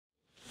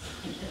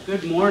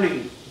Good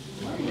morning.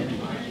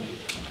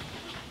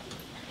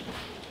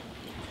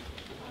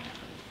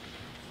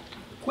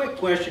 Quick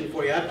question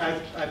for you.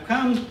 I've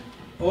come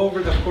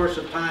over the course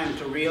of time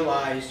to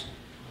realize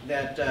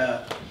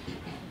that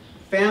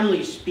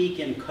families speak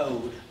in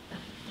code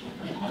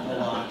a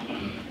lot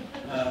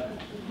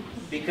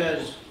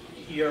because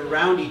you're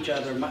around each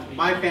other.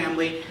 My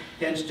family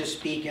tends to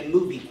speak in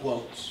movie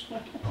quotes.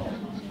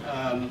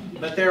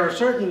 But there are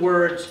certain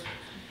words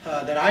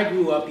that I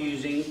grew up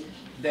using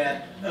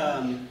that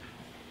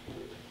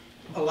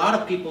a lot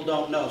of people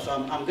don't know. So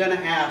I'm going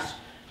to ask,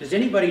 does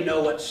anybody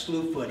know what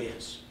slewfoot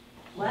is?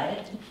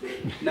 What?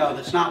 No,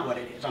 that's not what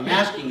it is. I'm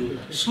asking you.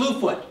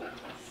 Slewfoot.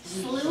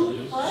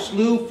 Slewfoot?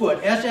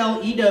 Slewfoot.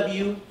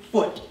 S-L-E-W,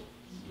 foot.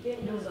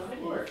 It was a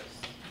horse.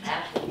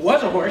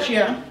 Was a horse,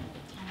 yeah.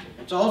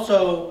 It's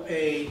also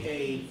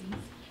a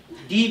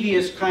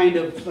devious kind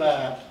of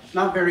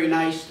not very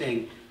nice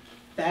thing.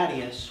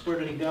 Thaddeus, where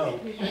did he go?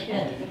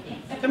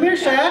 Come here,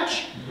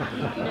 Satch.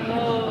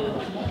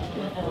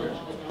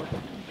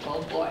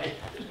 Oh boy.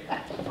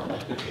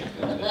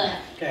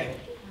 Okay,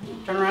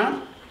 turn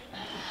around.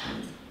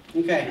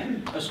 Okay,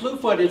 a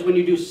slewfoot is when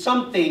you do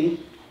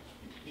something.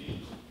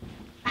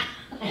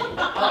 Watch,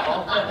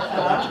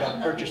 you got to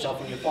hurt yourself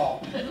when you fall.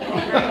 When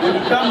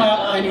you come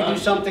up and you do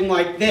something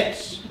like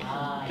this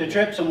to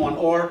trip someone,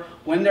 or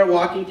when they're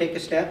walking, take a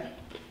step,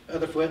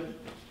 other foot.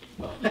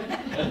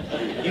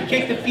 You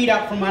kick the feet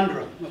out from under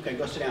them. Okay,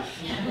 go sit down.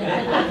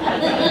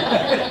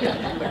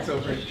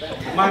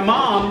 My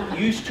mom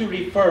used to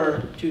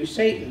refer to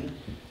Satan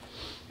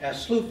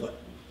as slewfoot,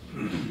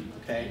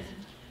 okay,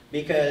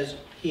 because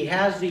he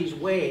has these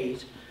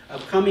ways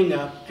of coming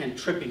up and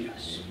tripping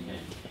us.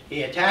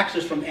 He attacks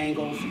us from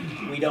angles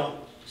we don't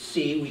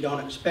see, we don't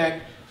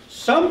expect.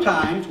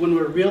 Sometimes, when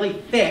we're really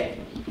thick,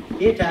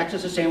 he attacks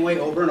us the same way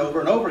over and over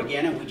and over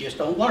again, and we just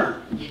don't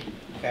learn.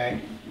 Okay?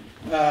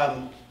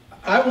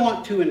 I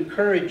want to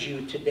encourage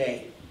you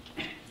today.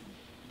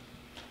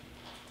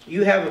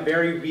 You have a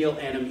very real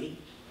enemy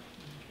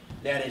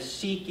that is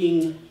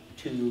seeking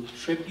to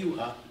trip you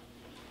up,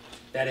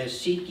 that is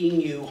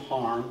seeking you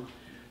harm,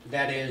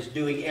 that is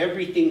doing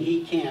everything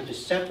he can to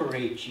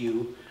separate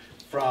you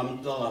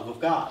from the love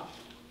of God.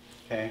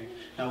 Okay?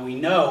 Now we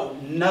know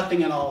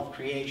nothing in all of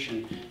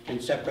creation can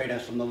separate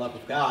us from the love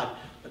of God,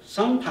 but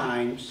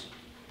sometimes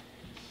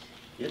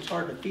it's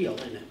hard to feel,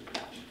 isn't it?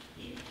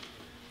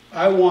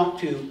 I want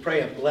to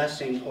pray a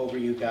blessing over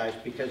you guys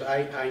because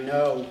I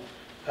know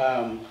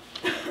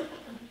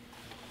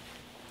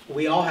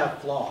we all have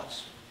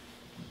flaws.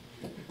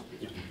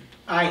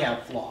 I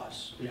have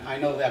flaws. I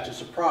know that's a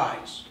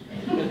surprise.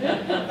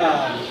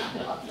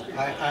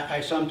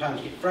 I sometimes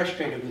get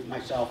frustrated with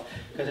myself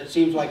because it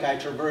seems like I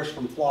traverse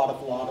from flaw to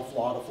flaw to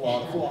flaw to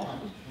flaw to flaw.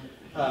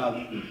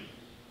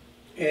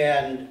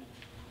 And,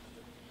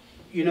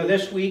 you know,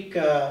 this week,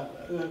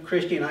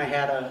 Christy and I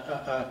had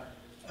a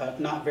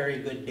not very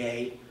good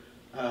day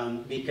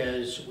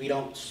because we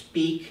don't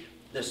speak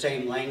the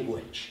same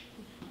language.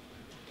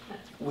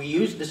 We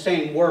use the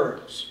same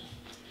words,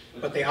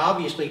 but they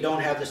obviously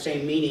don't have the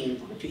same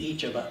meaning to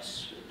each of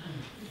us.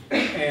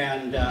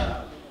 And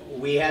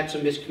we had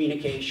some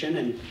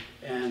miscommunication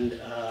and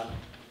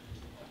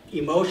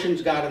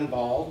emotions got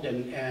involved,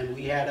 and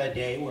we had a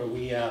day where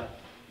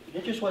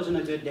it just wasn't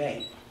a good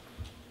day.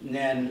 And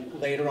then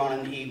later on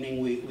in the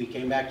evening we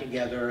came back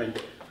together,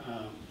 and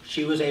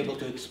she was able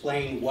to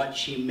explain what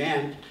she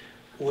meant,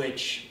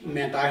 which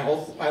meant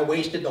I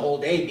wasted the whole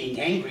day being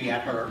angry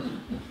at her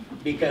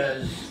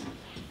because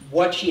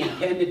what she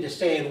intended to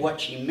say and what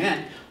she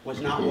meant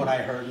was not what I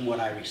heard and what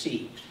I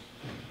received.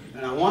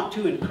 And I want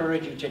to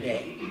encourage you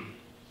today.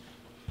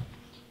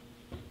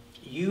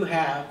 You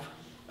have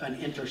an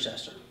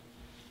intercessor.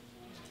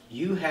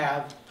 You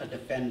have a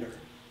defender.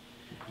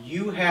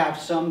 You have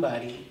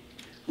somebody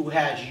who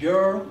has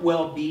your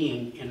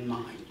well-being in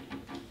mind.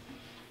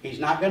 He's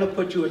not going to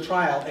put you a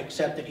trial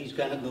except that he's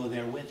going to go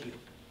there with you.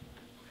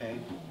 Okay?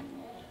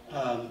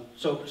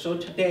 So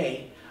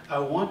today, I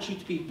want you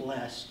to be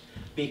blessed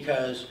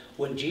because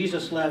when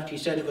Jesus left, he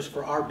said it was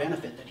for our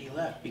benefit that he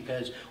left,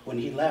 because when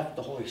he left,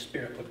 the Holy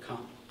Spirit would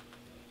come.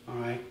 All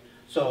right?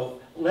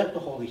 So let the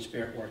Holy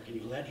Spirit work in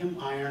you. Let him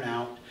iron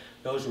out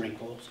those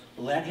wrinkles.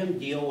 Let him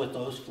deal with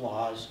those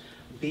flaws.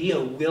 Be a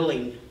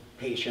willing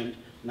patient,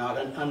 not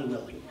an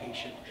unwilling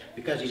patient,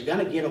 because he's going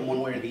to get them one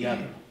way or the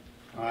other.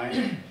 All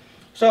right?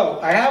 So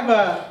I have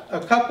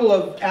a couple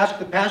of Ask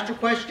the Pastor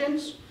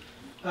questions.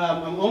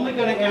 I'm only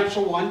going to answer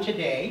one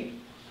today.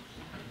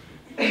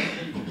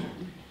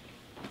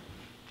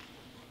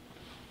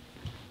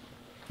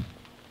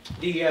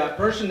 The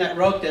person that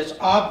wrote this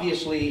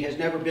obviously has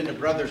never been to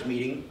Brothers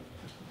Meeting.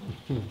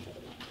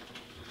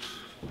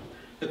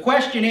 The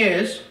question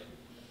is,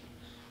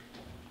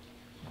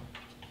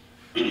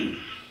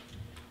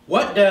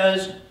 what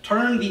does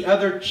turn the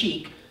other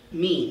cheek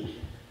mean?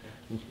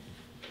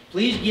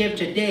 Please give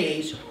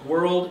today's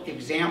world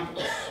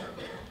examples.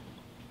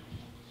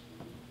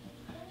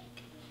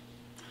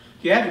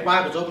 If you have your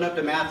Bibles, open up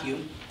to Matthew.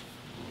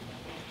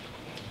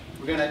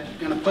 We're going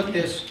to put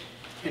this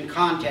in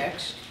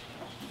context.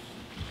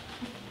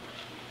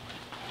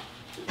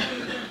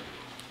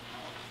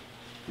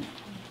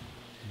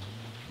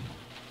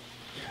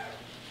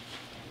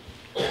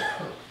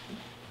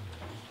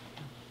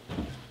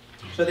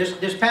 So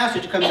this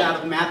passage comes out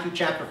of Matthew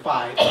chapter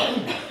 5.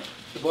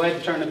 So go ahead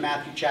and turn to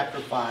Matthew chapter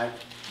 5.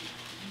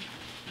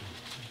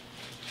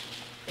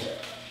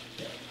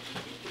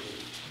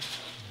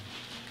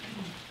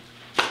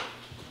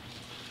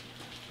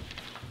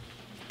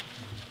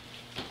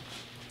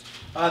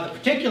 The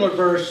particular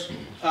verse,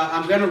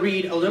 I'm going to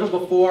read a little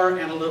before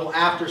and a little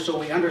after so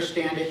we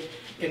understand it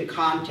in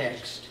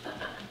context.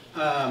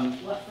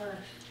 What verse?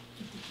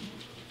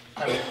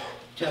 I will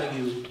tell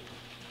you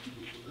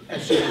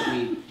as soon as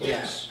we,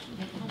 yes.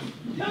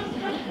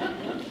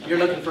 You're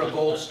looking for a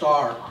gold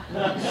star.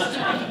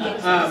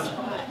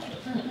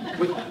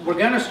 We're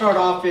going to start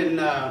off in,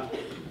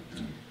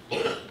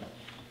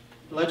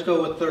 let's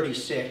go with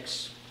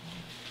 36.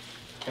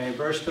 Okay,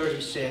 verse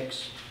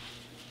 36.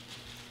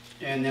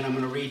 And then I'm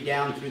going to read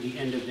down through the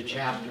end of the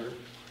chapter.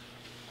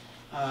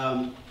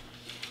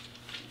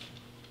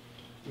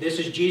 This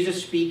is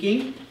Jesus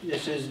speaking.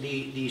 This is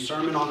the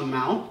Sermon on the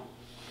Mount.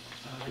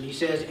 And he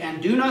says,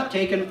 "And do not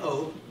take an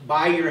oath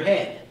by your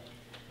head,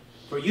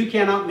 for you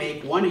cannot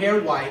make one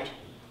hair white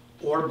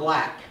or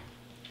black,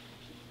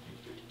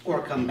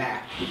 or come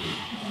back.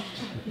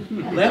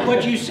 Let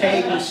what you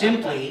say be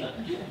simply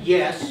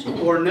yes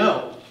or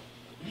no.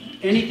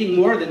 Anything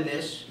more than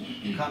this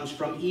comes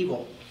from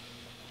evil.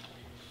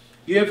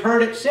 You have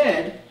heard it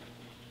said,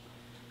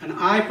 an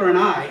eye for an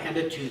eye and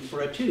a tooth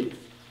for a tooth.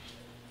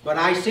 But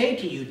I say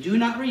to you, do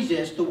not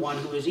resist the one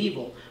who is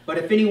evil. But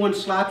if anyone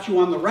slaps you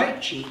on the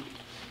right cheek,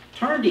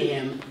 turn to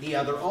him the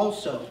other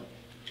also.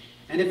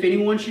 And if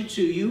anyone should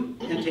sue you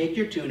and take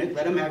your tunic,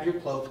 let him have your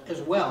cloak as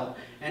well.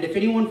 And if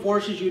anyone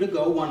forces you to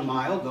go 1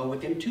 mile, go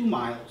with him 2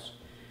 miles.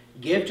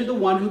 Give to the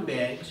one who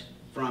begs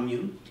from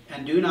you,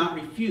 and do not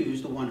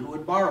refuse the one who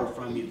would borrow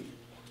from you.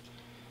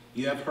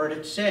 You have heard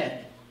it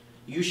said,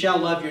 you shall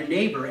love your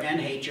neighbor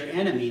and hate your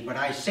enemy. But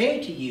I say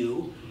to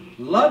you,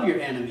 love your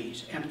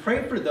enemies and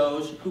pray for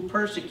those who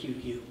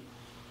persecute you,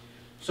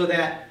 so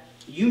that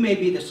you may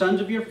be the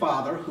sons of your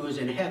Father who is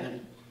in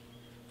heaven.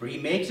 For he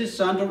makes his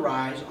sun to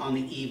rise on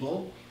the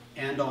evil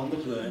and on the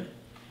good,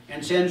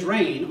 and sends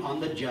rain on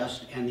the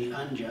just and the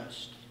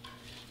unjust.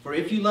 For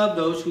if you love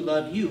those who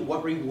love you,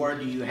 what reward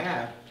do you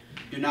have?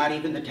 Do not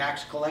even the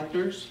tax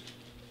collectors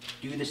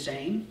do the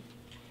same?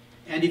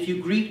 And if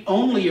you greet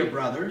only your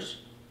brothers,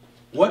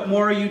 what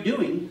more are you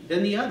doing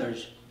than the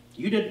others?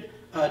 Do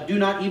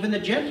not even the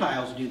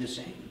Gentiles do the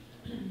same?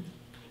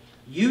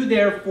 You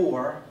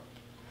therefore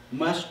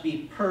must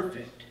be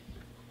perfect,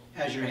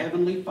 as your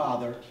heavenly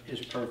Father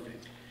is perfect.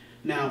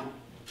 Now,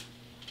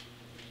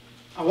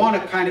 I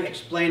want to kind of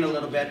explain a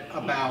little bit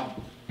about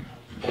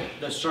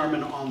the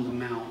Sermon on the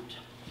Mount,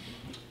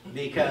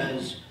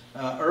 because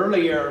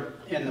earlier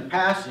in the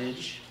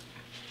passage,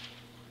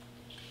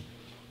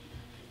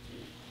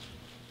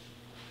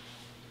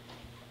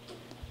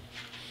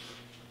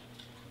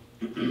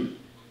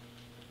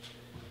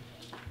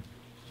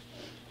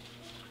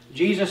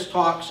 Jesus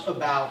talks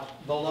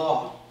about the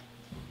law.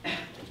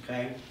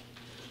 Okay?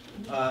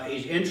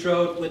 He's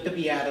introed with the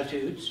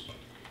Beatitudes.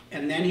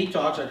 And then he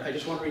talks, I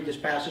just want to read this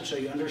passage so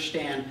you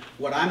understand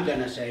what I'm going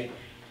to say.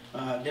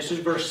 This is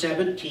verse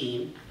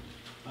 17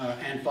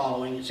 and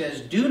following. It says,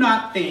 do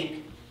not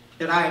think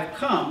that I have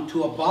come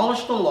to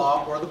abolish the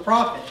law or the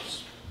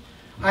prophets.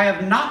 I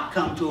have not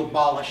come to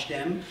abolish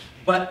them,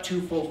 but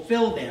to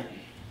fulfill them.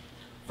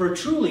 For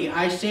truly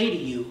I say to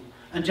you,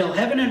 until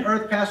heaven and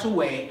earth pass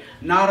away,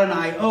 not an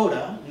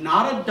iota,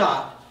 not a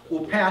dot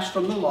will pass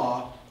from the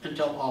law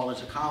until all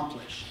is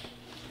accomplished.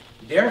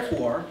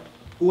 Therefore,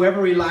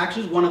 whoever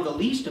relaxes one of the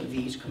least of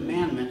these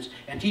commandments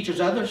and teaches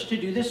others to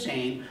do the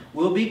same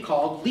will be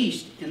called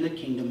least in the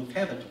kingdom of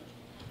heaven.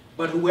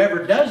 But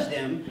whoever does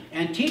them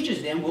and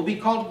teaches them will be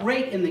called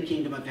great in the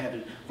kingdom of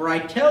heaven. For I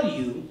tell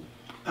you,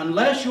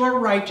 unless your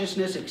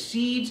righteousness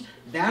exceeds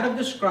that of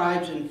the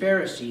scribes and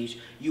Pharisees,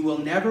 you will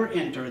never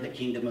enter the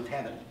kingdom of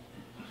heaven.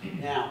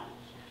 Now,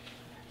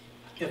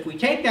 if we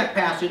take that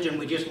passage and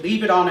we just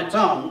leave it on its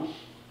own,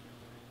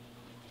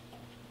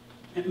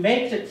 it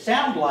makes it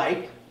sound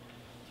like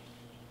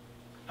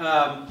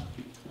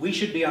we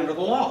should be under the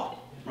law,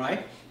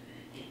 right?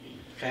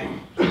 Okay?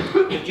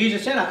 But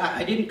Jesus said,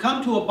 I didn't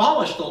come to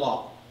abolish the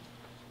law.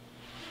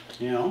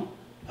 You know?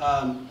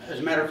 As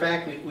a matter of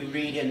fact, we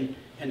read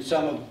in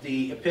some of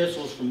the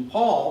epistles from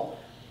Paul,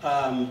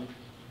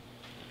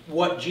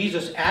 what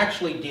Jesus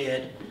actually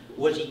did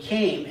was he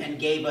came and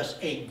gave us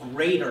a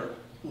greater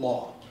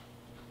law.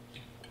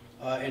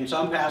 In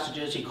some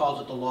passages he calls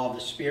it the law of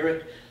the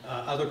Spirit.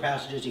 Other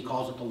passages he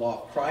calls it the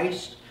law of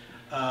Christ.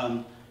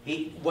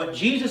 What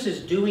Jesus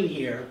is doing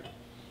here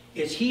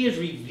is he is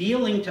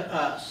revealing to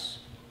us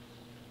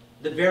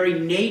the very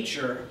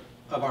nature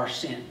of our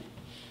sin.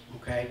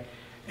 Okay?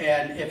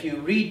 And if you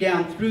read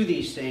down through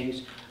these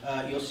things,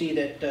 you'll see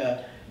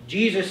that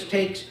Jesus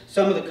takes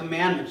some of the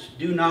commandments.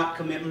 Do not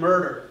commit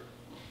murder.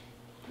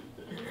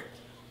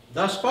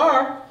 Thus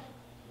far,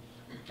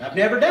 I've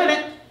never done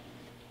it.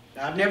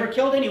 I've never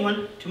killed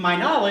anyone. To my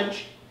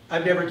knowledge,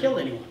 I've never killed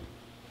anyone.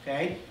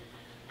 Okay?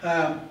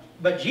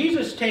 But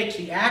Jesus takes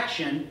the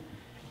action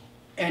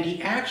and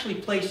he actually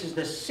places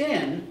the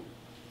sin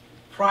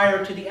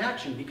prior to the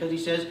action, because he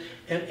says,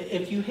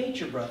 if you hate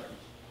your brother,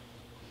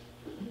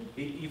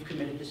 you've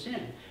committed the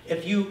sin.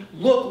 If you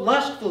look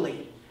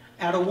lustfully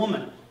at a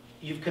woman,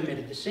 you've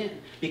committed the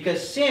sin.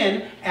 Because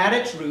sin, at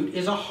its root,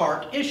 is a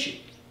heart issue.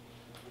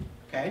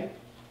 Okay?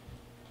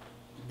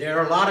 There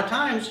are a lot of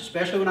times,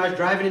 especially when I was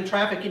driving in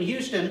traffic in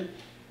Houston,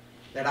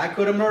 that I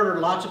could have murdered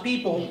lots of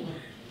people.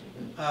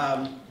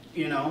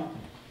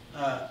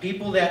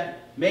 People that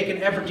make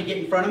an effort to get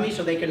in front of me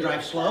so they can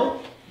drive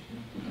slow.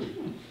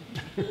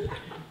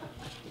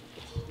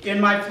 In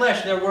my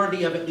flesh, they're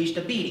worthy of at least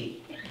a beating.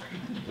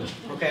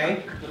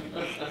 Okay?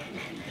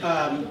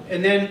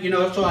 And then,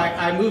 so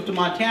I moved to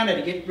Montana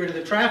to get rid of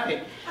the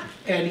traffic,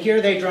 and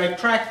here they drive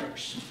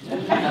tractors.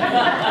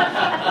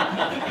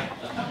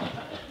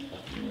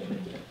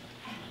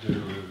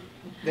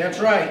 That's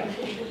right.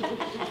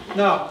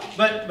 No,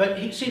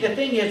 but see, the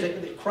thing is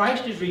that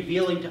Christ is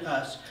revealing to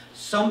us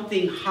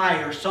something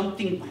higher,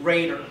 something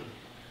greater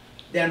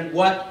than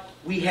what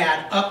we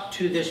had up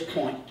to this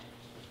point.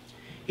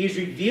 He's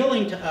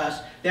revealing to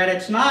us that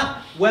it's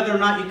not whether or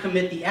not you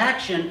commit the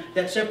action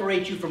that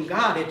separates you from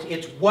God.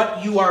 It's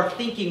what you are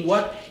thinking,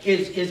 what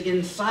is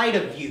inside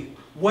of you,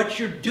 what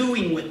you're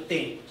doing with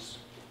things.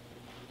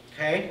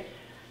 Okay?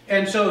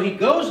 And so he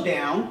goes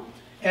down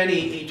and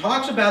he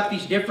talks about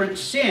these different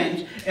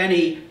sins, and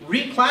he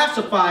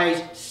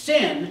reclassifies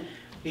sin.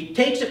 He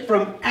takes it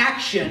from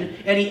action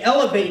and he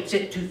elevates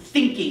it to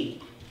thinking.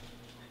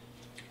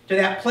 To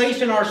that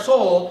place in our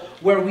soul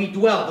where we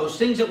dwell, those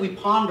things that we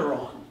ponder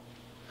on.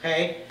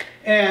 Okay?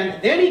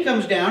 And then he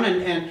comes down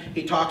and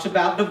he talks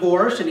about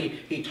divorce, and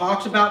he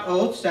talks about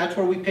oaths. That's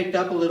where we picked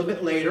up a little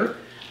bit later.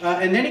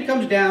 And then he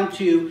comes down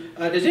to,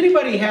 does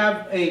anybody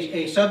have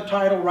a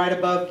subtitle right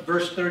above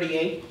verse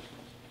 38?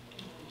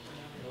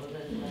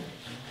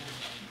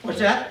 What's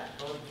that?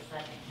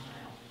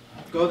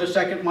 Go the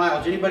second mile.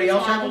 Does anybody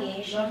else have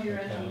it? Love your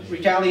enemy.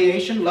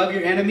 Retaliation, love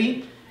your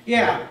enemy.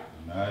 Yeah.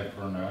 An eye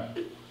for an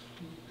eye.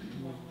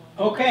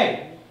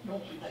 Okay.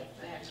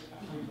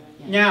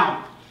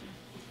 Now,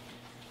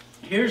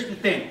 here's the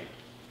thing.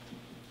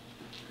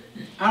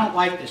 I don't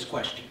like this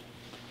question.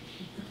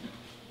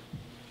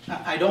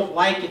 I don't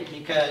like it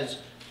because,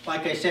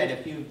 like I said,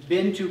 if you've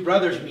been to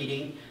Brothers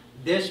Meeting,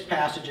 this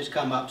passage has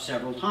come up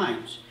several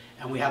times.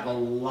 And we have a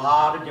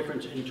lot of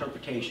different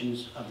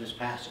interpretations of this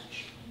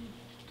passage.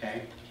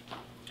 Okay?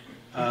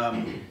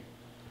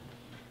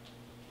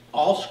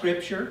 All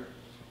Scripture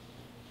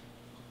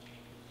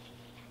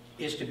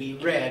is to be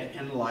read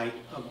in light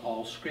of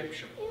all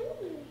Scripture.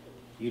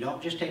 You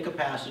don't just take a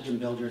passage and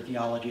build your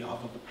theology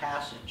off of a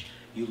passage.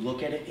 You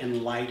look at it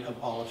in light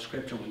of all of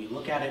Scripture. When you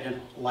look at it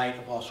in light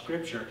of all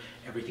Scripture,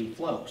 everything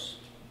flows.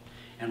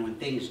 And when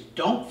things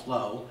don't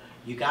flow,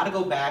 you got to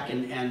go back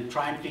and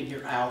try and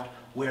figure out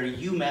where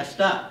you messed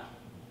up.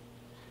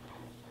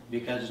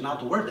 Because it's not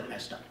the word that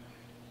messed up.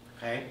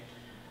 Okay?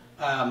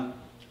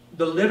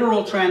 The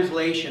literal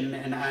translation,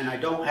 and I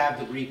don't have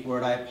the Greek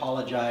word, I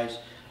apologize.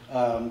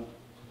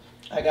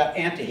 I got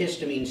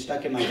antihistamine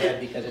stuck in my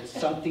head because it's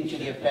something to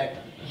the effect,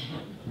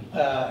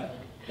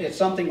 it's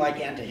something like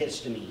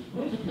antihistamine.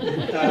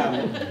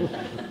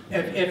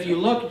 If you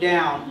look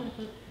down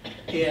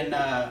in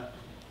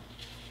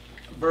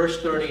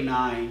verse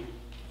 39,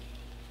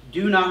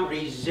 do not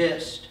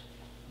resist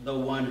the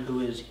one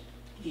who is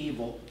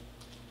evil.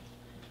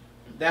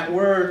 That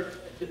word,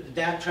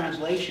 that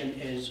translation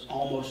is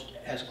almost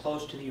as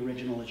close to the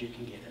original as you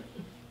can get it.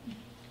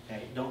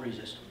 Okay, don't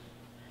resist him.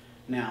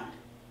 Now,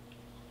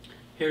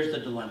 here's the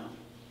dilemma.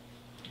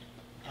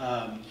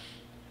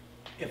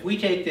 If we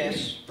take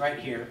this right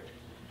here,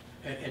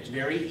 it's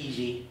very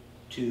easy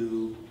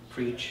to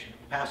preach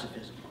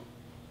pacifism.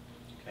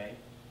 Okay?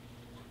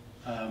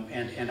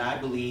 And I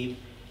believe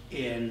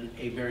in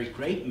a very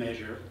great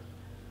measure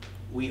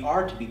we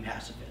are to be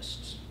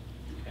pacifists.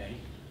 Okay?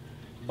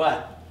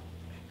 But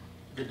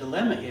the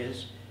dilemma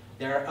is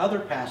there are other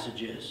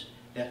passages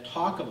that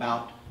talk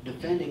about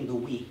defending the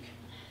weak,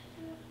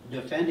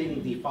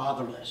 defending the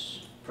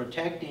fatherless,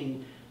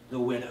 protecting the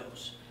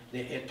widows.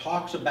 It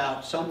talks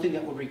about something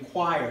that would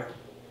require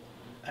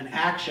an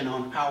action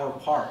on our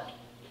part.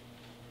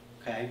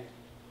 Okay?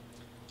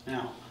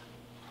 Now,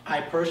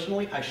 I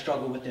personally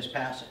struggle with this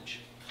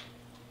passage.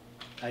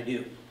 I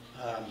do.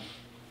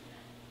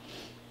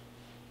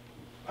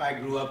 I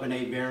grew up in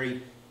a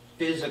very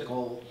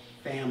physical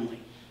family.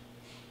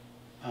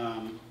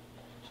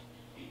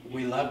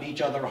 We loved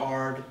each other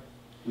hard.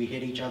 We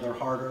hit each other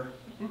harder.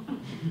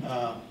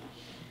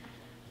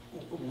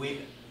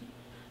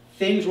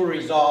 Things were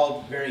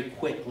resolved very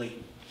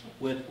quickly.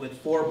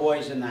 With 4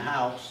 boys in the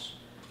house,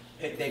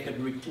 they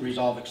could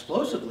resolve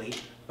explosively,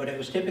 but it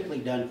was typically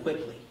done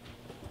quickly.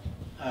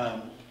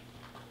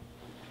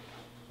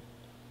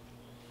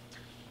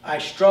 I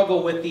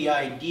struggle with the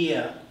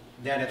idea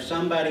that if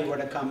somebody were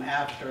to come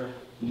after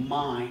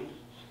my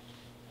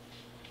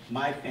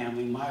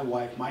family, my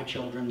wife, my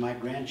children, my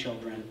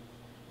grandchildren,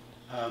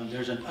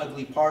 there's an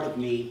ugly part of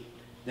me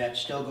that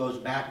still goes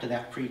back to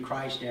that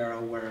pre-Christ era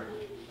where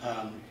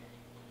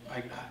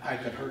I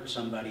could hurt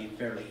somebody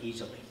fairly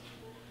easily.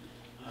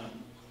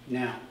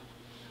 Now,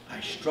 I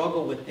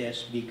struggle with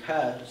this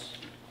because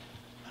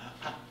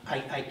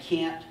I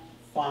can't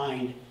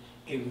find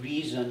a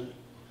reason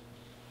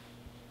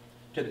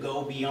to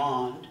go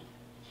beyond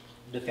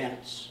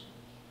defense,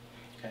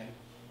 okay?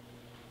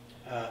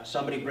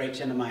 Somebody breaks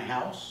into my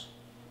house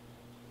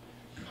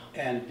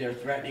and they're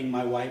threatening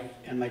my wife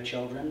and my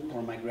children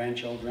or my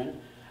grandchildren.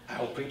 I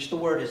will preach the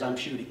word as I'm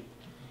shooting.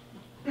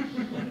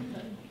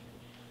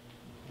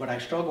 But I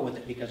struggle with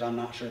it because I'm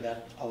not sure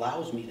that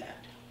allows me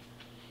that,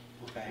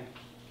 okay?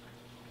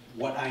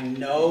 What I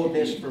know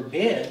this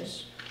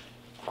forbids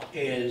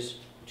is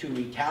to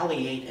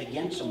retaliate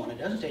against someone. It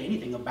doesn't say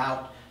anything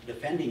about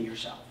defending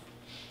yourself.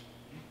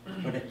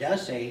 But it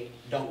does say,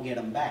 don't get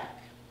them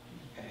back.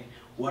 Okay?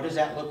 What does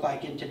that look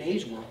like in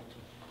today's world?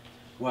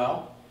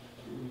 Well,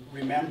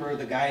 remember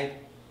the guy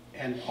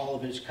and all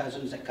of his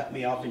cousins that cut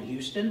me off in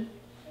Houston?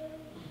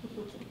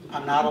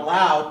 I'm not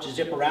allowed to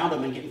zip around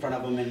them and get in front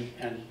of them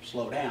and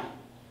slow down.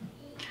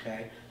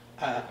 Okay?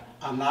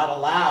 I'm not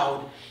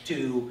allowed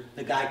to,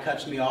 the guy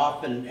cuts me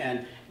off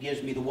and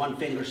gives me the one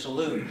finger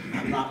salute.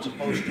 I'm not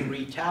supposed to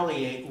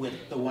retaliate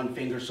with the one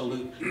finger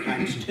salute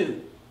times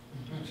 2.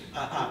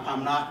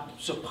 I'm not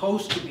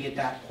supposed to be at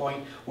that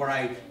point where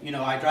I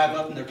drive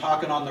up and they're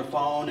talking on their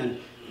phone and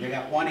they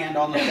got one hand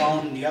on the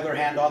phone and the other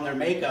hand on their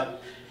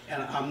makeup,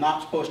 and I'm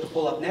not supposed to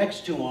pull up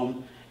next to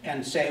them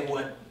and say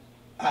what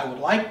I would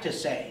like to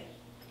say.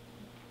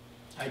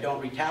 I don't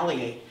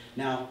retaliate.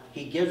 Now,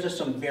 he gives us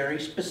some very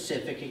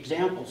specific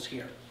examples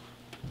here.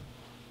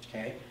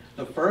 Okay?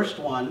 The first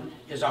one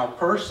is our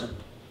person.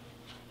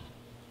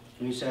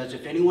 And he says,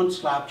 if anyone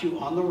slapped you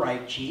on the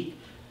right cheek,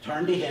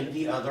 turn to him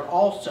the other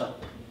also.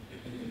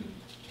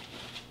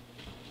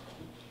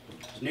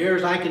 As near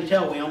as I can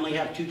tell, we only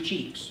have 2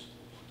 cheeks.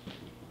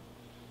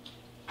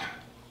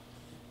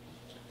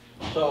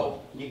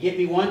 So, you get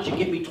me once, you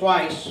get me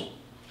twice,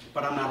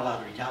 but I'm not allowed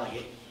to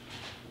retaliate.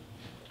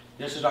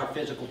 This is our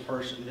physical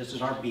person. This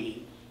is our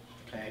being.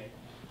 Okay?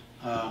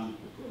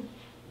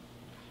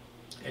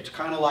 It's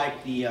kind of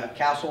like the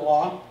castle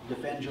law,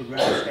 defend your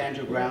ground, stand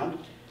your ground.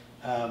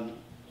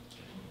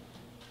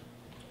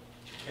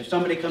 If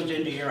somebody comes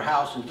into your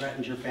house and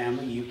threatens your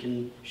family, you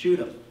can shoot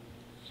them.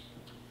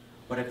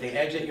 But if they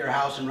exit your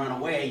house and run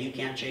away, you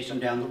can't chase them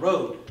down the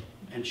road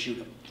and shoot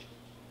them.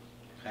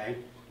 Okay?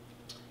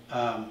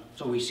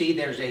 So we see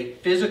there's a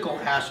physical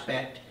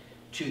aspect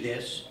to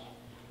this,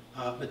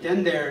 but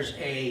then there's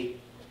a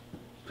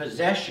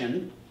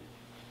possession.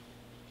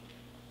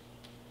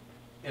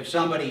 If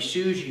somebody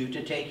sues you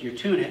to take your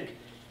tunic,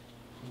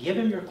 give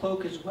him your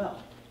cloak as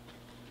well.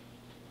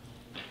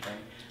 Okay?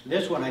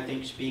 This one, I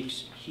think,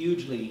 speaks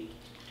hugely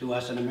to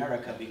us in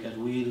America because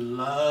we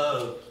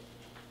love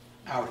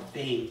our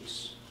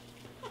things.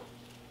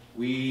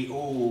 We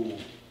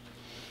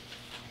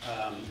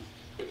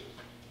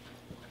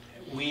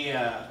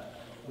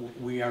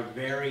are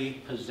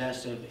very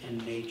possessive in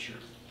nature,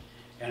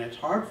 and it's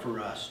hard for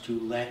us to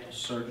let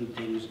certain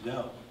things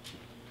go.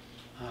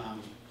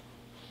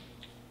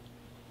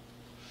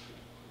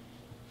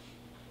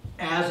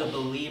 As a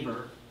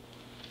believer,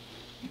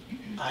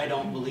 I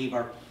don't believe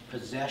our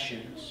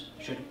possessions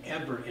should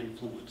ever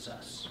influence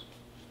us.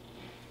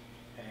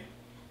 Okay?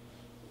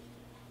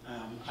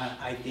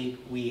 I think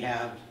we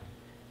have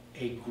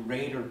a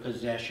greater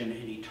possession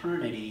in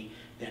eternity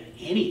than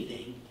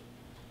anything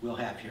we'll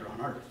have here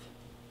on earth.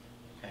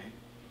 Okay?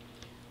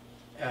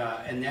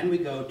 And then we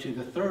go to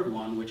the third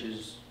one, which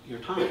is your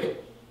time.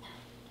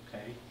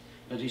 Okay?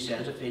 Because he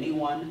says, if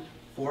anyone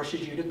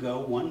forces you to go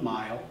 1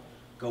 mile,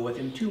 go with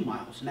him 2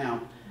 miles.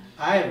 Now,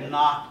 I have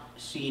not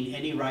seen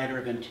any writer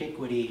of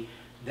antiquity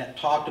that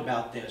talked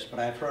about this, but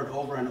I've heard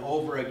over and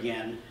over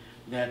again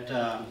that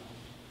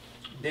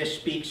this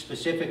speaks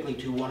specifically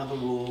to one of the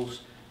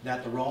rules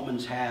that the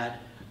Romans had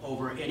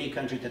over any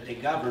country that they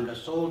governed. A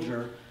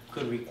soldier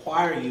could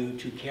require you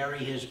to carry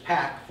his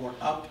pack for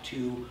up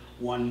to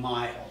 1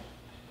 mile.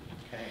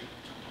 Okay?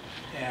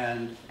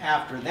 And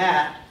after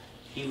that,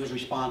 he was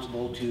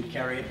responsible to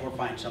carry it or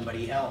find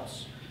somebody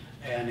else.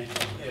 And if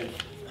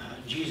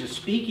Jesus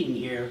speaking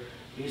here,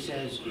 he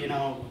says,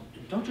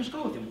 don't just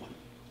go with him 1.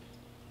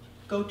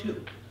 Go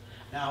 2.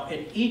 Now,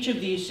 in each of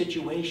these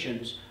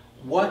situations,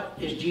 what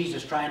is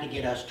Jesus trying to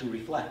get us to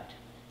reflect?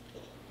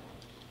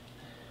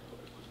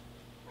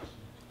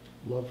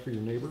 Love for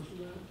your neighbor?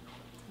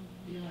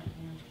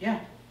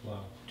 Yeah.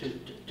 Wow.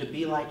 To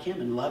be like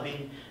him and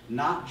loving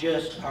not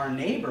just our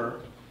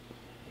neighbor,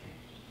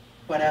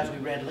 but as we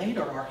read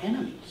later, our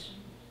enemies.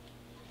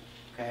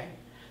 Okay?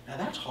 Now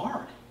that's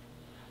hard.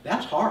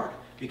 That's hard.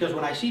 Because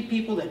when I see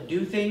people that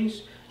do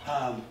things,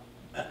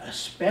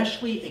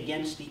 especially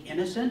against the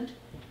innocent,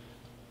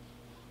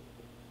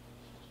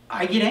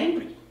 I get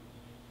angry.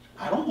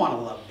 I don't want to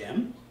love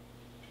them.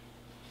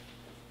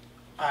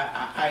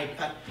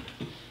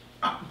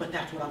 But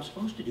that's what I'm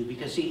supposed to do.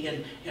 Because see,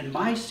 in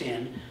my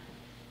sin,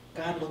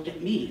 God looked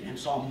at me and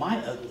saw my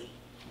ugly.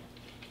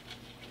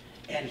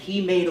 And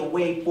he made a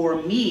way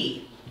for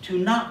me to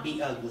not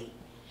be ugly.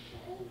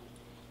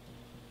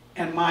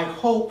 And my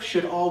hope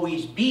should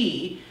always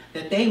be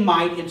that they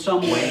might in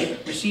some way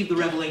receive the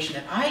revelation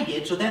that I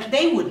did so that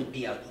they wouldn't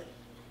be ugly.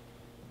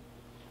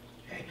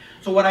 Okay?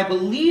 So what I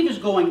believe is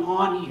going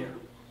on here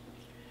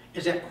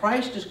is that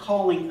Christ is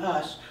calling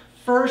us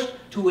first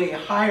to a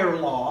higher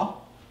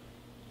law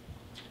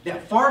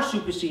that far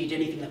supersedes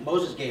anything that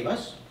Moses gave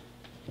us.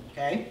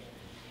 Okay?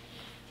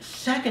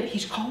 Second,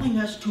 he's calling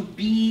us to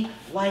be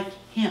like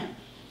him.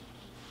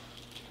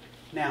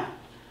 Now,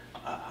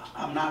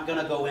 I'm not going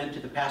to go into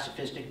the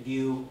pacifistic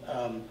view.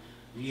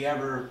 If you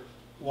ever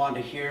want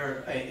to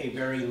hear a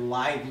very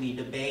lively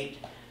debate,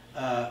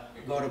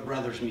 go to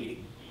Brothers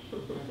Meeting.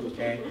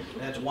 Okay?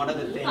 That's one of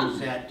the things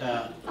that,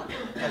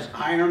 as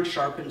iron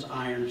sharpens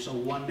iron, so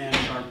one man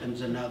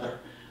sharpens another.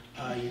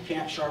 You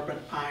can't sharpen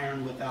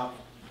iron without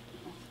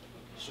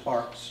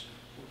sparks.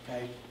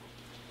 Okay?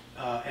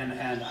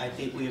 And I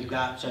think we've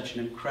got such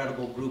an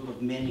incredible group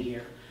of men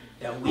here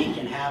that we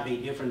can have a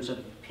difference of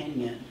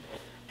opinion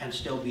and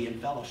still be in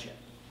fellowship.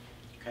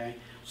 Okay?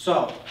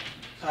 So,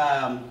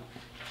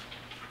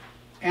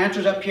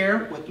 answers up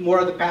here with more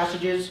of the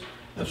passages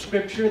of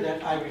Scripture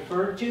that I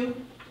referred to.